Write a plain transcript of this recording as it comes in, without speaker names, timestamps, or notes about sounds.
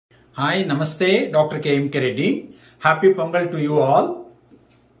Hi, Namaste, Dr. KMK Reddy. Happy Pongal to you all.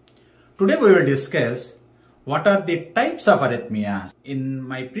 Today we will discuss what are the types of arrhythmias. In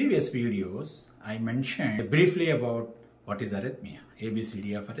my previous videos, I mentioned briefly about what is arrhythmia,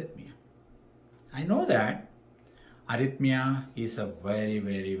 ABCD of arrhythmia. I know that arrhythmia is a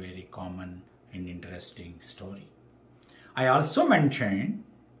very common and interesting story. I also mentioned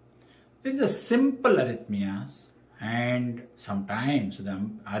there is a simple arrhythmias, and sometimes the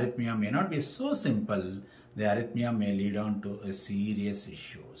arrhythmia may not be so simple. The arrhythmia may lead on to a serious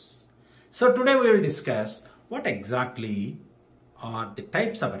issues. So today we will discuss what exactly are the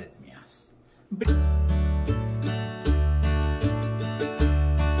types of arrhythmias.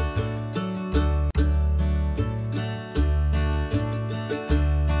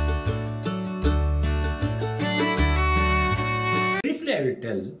 Briefly I will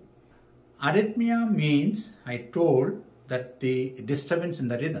tell. Arrhythmia means, I told, that the disturbance in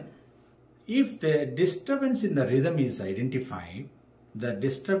the rhythm. If the disturbance in the rhythm is identified, the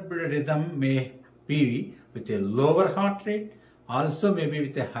disturbed rhythm may be with a lower heart rate, also maybe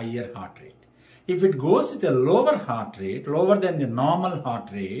with a higher heart rate. If it goes with a lower heart rate, lower than the normal heart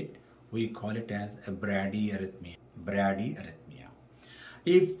rate, we call it as a bradyarrhythmia. Bradyarrhythmia.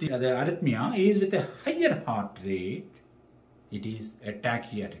 If the arrhythmia is with a higher heart rate, it is a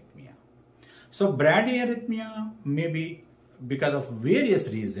tachyarrhythmia. So bradyarrhythmia may be because of various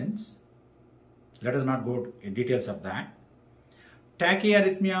reasons. Let us not go into details of that.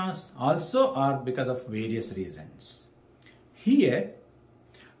 Tachyarrhythmias also are because of various reasons. Here,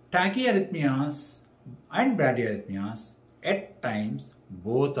 tachyarrhythmias and bradyarrhythmias at times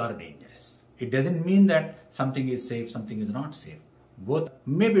both are dangerous. It doesn't mean that something is safe, something is not safe. Both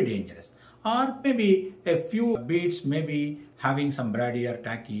may be dangerous. Or maybe a few beats may be having some brady or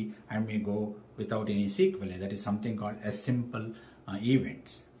tachy and may go without any sequelae. That is something called as simple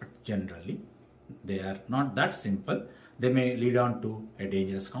events. But generally, they are not that simple. They may lead on to a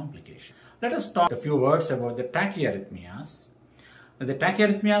dangerous complication. Let us talk a few words about the tachyarrhythmias. The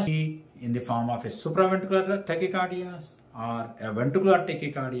tachyarrhythmias be in the form of a supraventricular tachycardias or a ventricular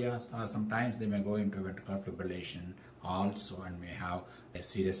tachycardias, or sometimes they may go into ventricular fibrillation also and may have a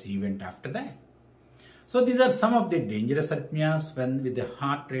serious event after that. So these are some of the dangerous arrhythmias when with the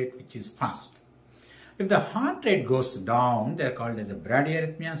heart rate which is fast. If the heart rate goes down, they are called as the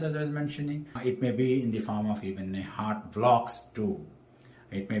bradyarrhythmias, as I was mentioning. It may be in the form of even a heart blocks too.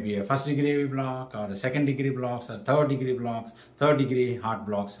 It may be a first degree block or a second degree blocks or third degree blocks. Third degree heart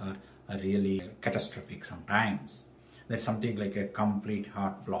blocks are really catastrophic sometimes. That's something like a complete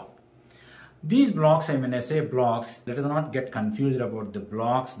heart block. These blocks, when I say blocks, let us not get confused about the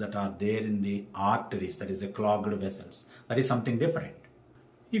blocks that are there in the arteries, that is the clogged vessels. That is something different.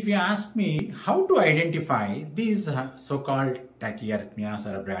 If you ask me how to identify these so-called tachyarrhythmias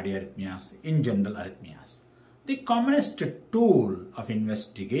or bradyarrhythmias, in general arrhythmias, the commonest tool of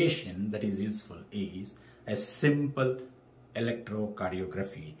investigation that is useful is a simple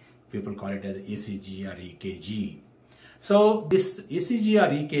electrocardiography. People call it as ECG or EKG. So this ECG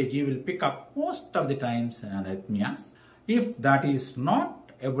or EKG will pick up most of the times arrhythmias. If that is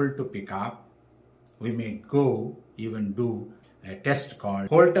not able to pick up, we may go even do a test called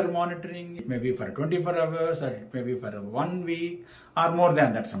Holter monitoring. It may be for 24 hours or it may be for 1 week or more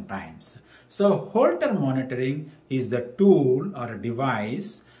than that sometimes. So Holter monitoring is the tool or a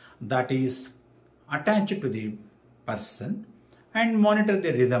device that is attached to the person and monitor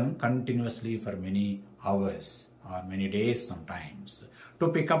the rhythm continuously for many hours or many days sometimes to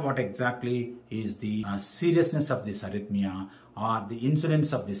pick up what exactly is the seriousness of this arrhythmia or the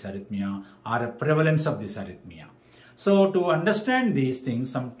incidence of this arrhythmia or a prevalence of this arrhythmia. So to understand these things,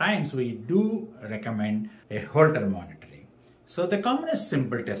 sometimes we do recommend a Holter monitoring. So the commonest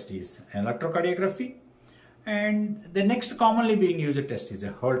simple test is electrocardiography, and the next commonly being used test is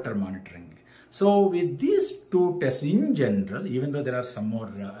a Holter monitoring. So with these two tests in general, even though there are some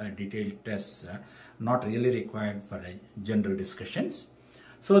more detailed tests not really required for general discussions.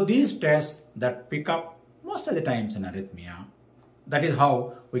 So these tests that pick up most of the times an arrhythmia, that is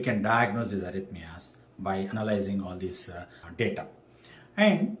how we can diagnose these arrhythmias by analyzing all this data.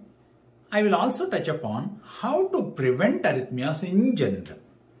 And I will also touch upon how to prevent arrhythmias in general.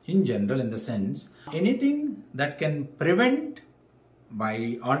 In general, in the sense, anything that can prevent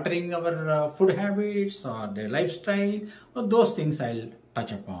by altering our food habits or their lifestyle, or those things I'll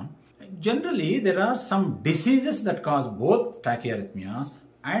touch upon. Generally, there are some diseases that cause both tachyarrhythmias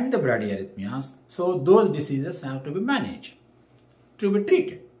and the bradyarrhythmias. So those diseases have to be managed, to be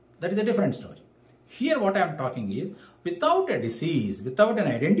treated. That is a different story. Here what I am talking is, without a disease, without an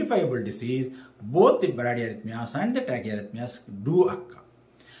identifiable disease, both the bradyarrhythmias and the tachyarrhythmias do occur.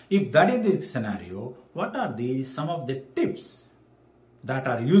 If that is the scenario, what are some of the tips that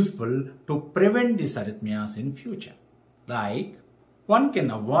are useful to prevent these arrhythmias in future? Like, one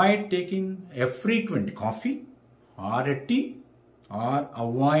can avoid taking a frequent coffee or a tea, or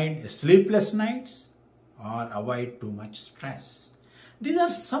avoid sleepless nights, or avoid too much stress. These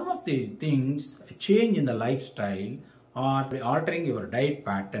are some of the things, change in the lifestyle or altering your diet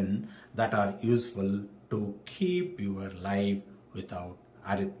pattern, that are useful to keep your life without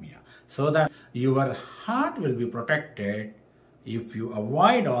arrhythmia, so that your heart will be protected if you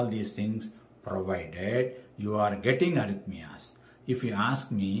avoid all these things, provided you are getting arrhythmias. If you ask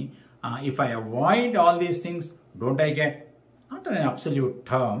me, if I avoid all these things, don't I get? Not in absolute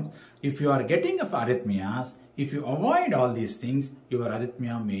terms. If you are getting arrhythmias, if you avoid all these things, your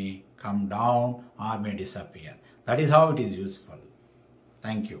arrhythmia may come down or may disappear. That is how it is useful.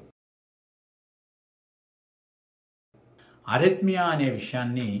 Thank you. Arrhythmia అనే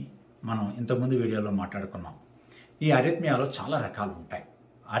విషయాన్ని మనం ఇంతకుముందు వీడియోలో మాట్లాడుకున్నాం. ఈ అరిథ్మియాలో చాలా రకాలు ఉంటాయి.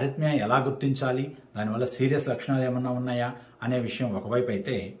 అరిథ్మియా ఎలా గుర్తించాలి, దానివల్ల సీరియస్ లక్షణాలు ఏమన్నా ఉన్నాయా అనే విషయం ఒకవైపు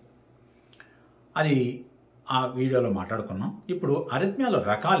అయితే అది ఆ వీడియోలో మాట్లాడుకున్నాం. ఇప్పుడు అరిథ్మియాలో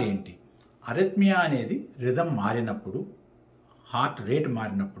రకాలు ఏంటి? అరిథ్మియా అనేది రిథం మారినప్పుడు, హార్ట్ రేట్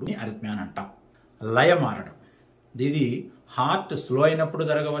మారినప్పుడు అరిథ్మియా అని అంటాం. లయ మారడం, ఇది హార్ట్ స్లో అయినప్పుడు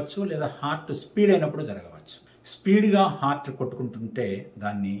జరగవచ్చు, లేదా హార్ట్ స్పీడ్ అయినప్పుడు జరగవచ్చు. స్పీడ్గా హార్ట్ కొట్టుకుంటుంటే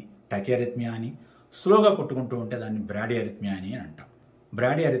దాన్ని టకిఅరిథ్మియా అని, స్లోగా కొట్టుకుంటూ ఉంటే దాన్ని బ్రాడిఅరిథ్మియా అని అంటాం.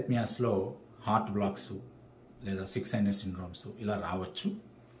 బ్రాడిఅరిథ్మియాస్లో హార్ట్ బ్లాక్స్ లేదా 6NS సిండ్రోమ్స్ ఇలా రావచ్చు.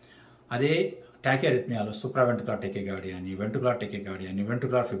 అదే టాకిఅరిథ్మియాలో సూప్రావెంట్రికులర్ టెకికార్డియా అని, వెంట్రుకులర్ టెకికార్డియా అని,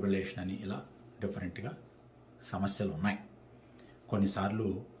 వెంట్రుకులర్ ఫిబ్రిలేషన్ అని ఇలా డిఫరెంట్గా సమస్యలు ఉన్నాయి. కొన్నిసార్లు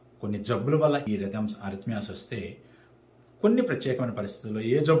కొన్ని జబ్బుల వల్ల ఈ రిథమ్స్ అరిథ్మియాస్ వస్తే, కొన్ని ప్రత్యేకమైన పరిస్థితుల్లో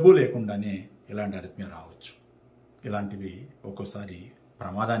ఏ జబ్బు లేకుండానే ఇలాంటి అరిథ్మియా రావచ్చు. ఇలాంటివి ఒక్కోసారి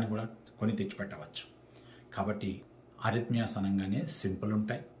ప్రమాదాన్ని కూడా కొని తెచ్చిపెట్టవచ్చు. కాబట్టి అరిథ్మియాస్ అనగానే సింపుల్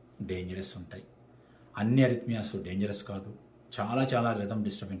ఉంటాయి, డేంజరస్ ఉంటాయి. అన్ని అరిథ్మియాస్ డేంజరస్ కాదు. చాలా రిథమ్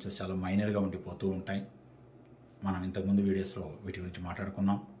డిస్టర్బెన్సెస్ చాలా మైనర్గా ఉండిపోతూ ఉంటాయి. మనం ఇంతకుముందు వీడియోస్లో వీటి గురించి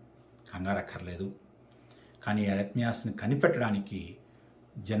మాట్లాడుకున్నాం, కంగారక్కర్లేదు. కానీ అరిథ్మియాస్ని కనిపెట్టడానికి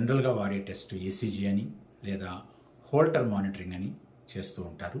జనరల్గా వాడే టెస్ట్ ECG అని లేదా హోల్టర్ మానిటరింగ్ అని చేస్తూ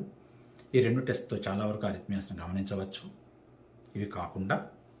ఉంటారు. ఈ రెండు టెస్ట్తో చాలా వరకు అరిథ్మియాస్ని గమనించవచ్చు. ఇవి కాకుండా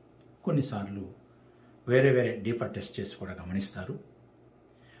కొన్నిసార్లు వేరే డీపర్ టెస్ట్ చేసి కూడా గమనిస్తారు.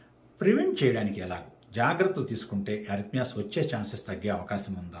 ప్రివెంట్ చేయడానికి ఎలా జాగ్రత్తలు తీసుకుంటే అరిథ్మియాస్ వచ్చే ఛాన్సెస్ తగ్గే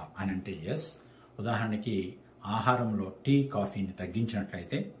అవకాశం ఉందా అని అంటే ఎస్. ఉదాహరణకి ఆహారంలో టీ, కాఫీని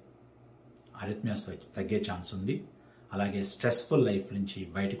తగ్గించినట్లయితే అరిథ్మియాస్ తగ్గే ఛాన్స్ ఉంది. అలాగే స్ట్రెస్ఫుల్ లైఫ్ నుంచి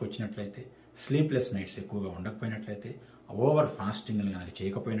బయటకు వచ్చినట్లయితే, స్లీప్లెస్ నైట్స్ ఎక్కువగా ఉండకపోయినట్లయితే, ఓవర్ ఫాస్టింగ్ కనుక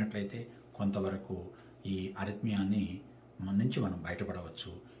చేయకపోయినట్లయితే కొంతవరకు ఈ అరిథ్మియాని నుంచి మనం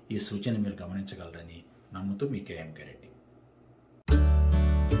బయటపడవచ్చు. ఈ సూచన మీరు గమనించగలరని నమ్ముతూ మీ KMK రెడ్డి.